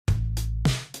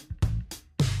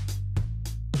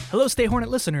Hello, State Hornet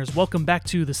listeners. Welcome back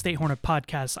to the State Hornet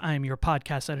Podcast. I am your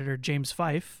podcast editor, James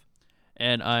Fife.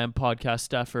 And I am podcast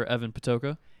staffer, Evan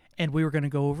Patoka. And we were going to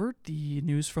go over the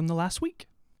news from the last week.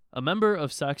 A member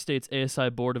of Sac State's ASI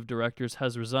Board of Directors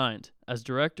has resigned, as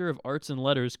Director of Arts and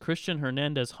Letters Christian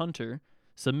Hernandez-Hunter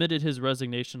submitted his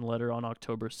resignation letter on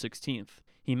October 16th.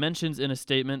 He mentions in a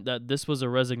statement that this was a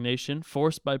resignation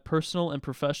forced by personal and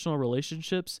professional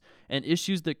relationships and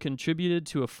issues that contributed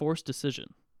to a forced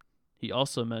decision. He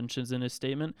also mentions in his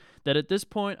statement that at this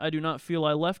point, I do not feel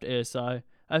I left ASI,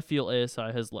 I feel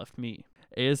ASI has left me.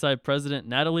 ASI President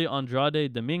Natalie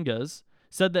Andrade Dominguez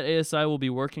said that ASI will be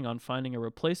working on finding a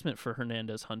replacement for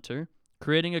Hernandez-Hunter,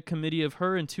 creating a committee of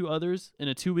her and two others in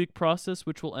a 2-week process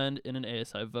which will end in an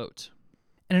ASI vote.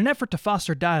 In an effort to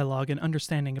foster dialogue and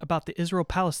understanding about the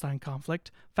Israel-Palestine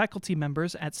conflict, faculty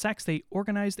members at Sac State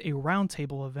organized a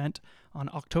roundtable event on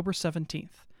October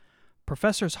 17th.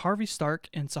 Professors Harvey Stark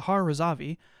and Sahar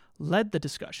Razavi led the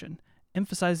discussion,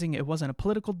 emphasizing it wasn't a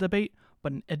political debate,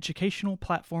 but an educational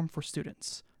platform for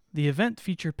students. The event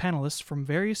featured panelists from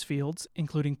various fields,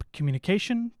 including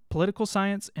communication, political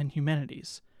science, and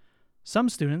humanities. Some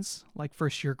students, like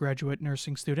first-year graduate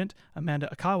nursing student Amanda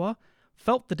Akawa,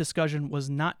 felt the discussion was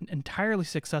not entirely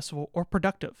successful or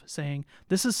productive, saying,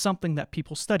 "This is something that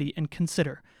people study and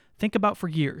consider, think about for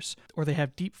years, or they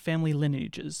have deep family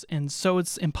lineages, and so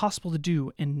it's impossible to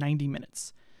do in 90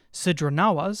 minutes. Sidra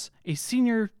Nawaz, a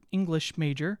senior English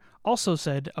major, also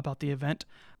said about the event,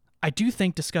 "I do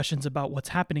think discussions about what's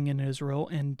happening in Israel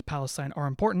and Palestine are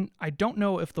important. I don't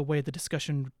know if the way the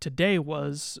discussion today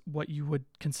was what you would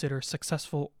consider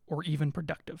successful or even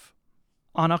productive."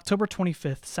 On October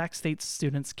 25th, Sac State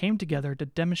students came together to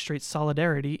demonstrate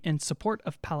solidarity in support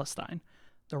of Palestine.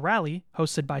 The rally,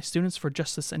 hosted by Students for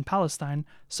Justice in Palestine,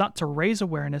 sought to raise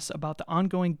awareness about the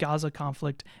ongoing Gaza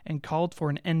conflict and called for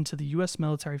an end to the U.S.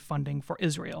 military funding for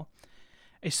Israel.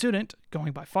 A student,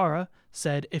 going by Farah,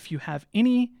 said, "If you have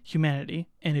any humanity,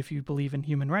 and if you believe in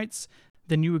human rights,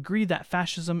 then you agree that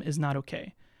fascism is not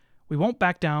okay. We won't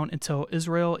back down until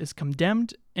Israel is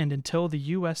condemned and until the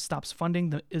U.S. stops funding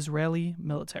the Israeli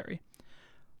military."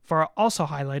 Farah also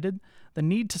highlighted the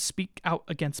need to speak out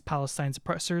against Palestine's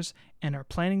oppressors and are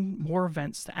planning more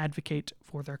events to advocate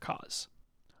for their cause.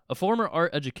 A former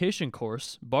art education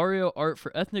course, Barrio Art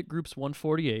for Ethnic Groups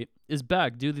 148, is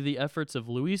back due to the efforts of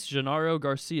Luis Gennaro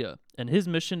Garcia and his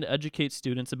mission to educate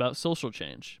students about social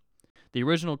change. The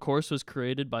original course was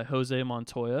created by Jose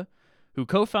Montoya, who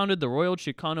co-founded the Royal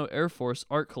Chicano Air Force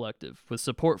Art Collective with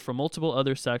support from multiple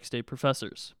other Sac State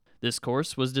professors. This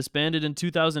course was disbanded in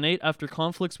 2008 after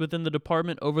conflicts within the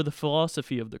department over the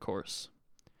philosophy of the course.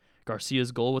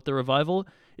 Garcia's goal with the revival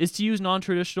is to use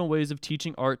non-traditional ways of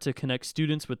teaching art to connect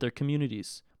students with their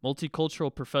communities.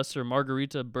 Multicultural professor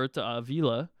Margarita Berta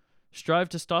Avila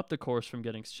strived to stop the course from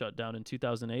getting shut down in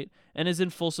 2008 and is in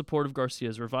full support of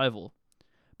Garcia's revival.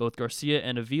 Both Garcia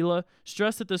and Avila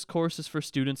stress that this course is for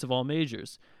students of all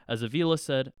majors. As Avila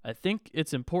said, "I think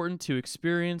it's important to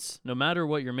experience no matter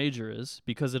what your major is,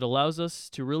 because it allows us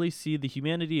to really see the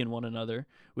humanity in one another,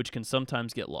 which can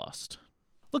sometimes get lost."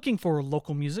 Looking for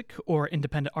local music or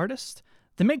independent artists?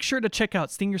 Then make sure to check out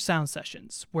Stinger Sound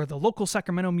Sessions, where the local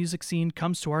Sacramento music scene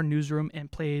comes to our newsroom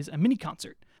and plays a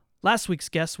mini-concert. Last week's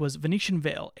guest was Venetian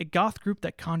Veil, a goth group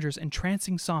that conjures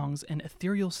entrancing songs and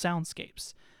ethereal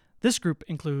soundscapes. This group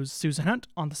includes Susan Hunt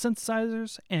on the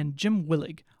synthesizers and Jim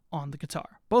Willig on the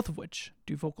guitar, both of which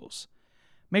do vocals.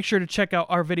 Make sure to check out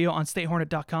our video on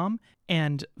statehornet.com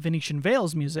and Venetian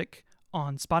Veil's music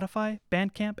on Spotify,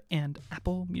 Bandcamp, and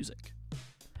Apple Music.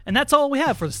 And that's all we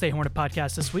have for the State Hornet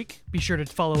Podcast this week. Be sure to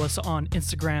follow us on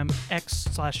Instagram,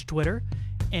 X/Twitter,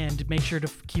 and make sure to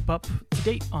keep up to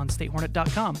date on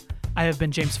statehornet.com. I have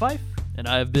been James Fife. And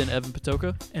I have been Evan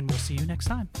Patoka. And we'll see you next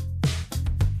time.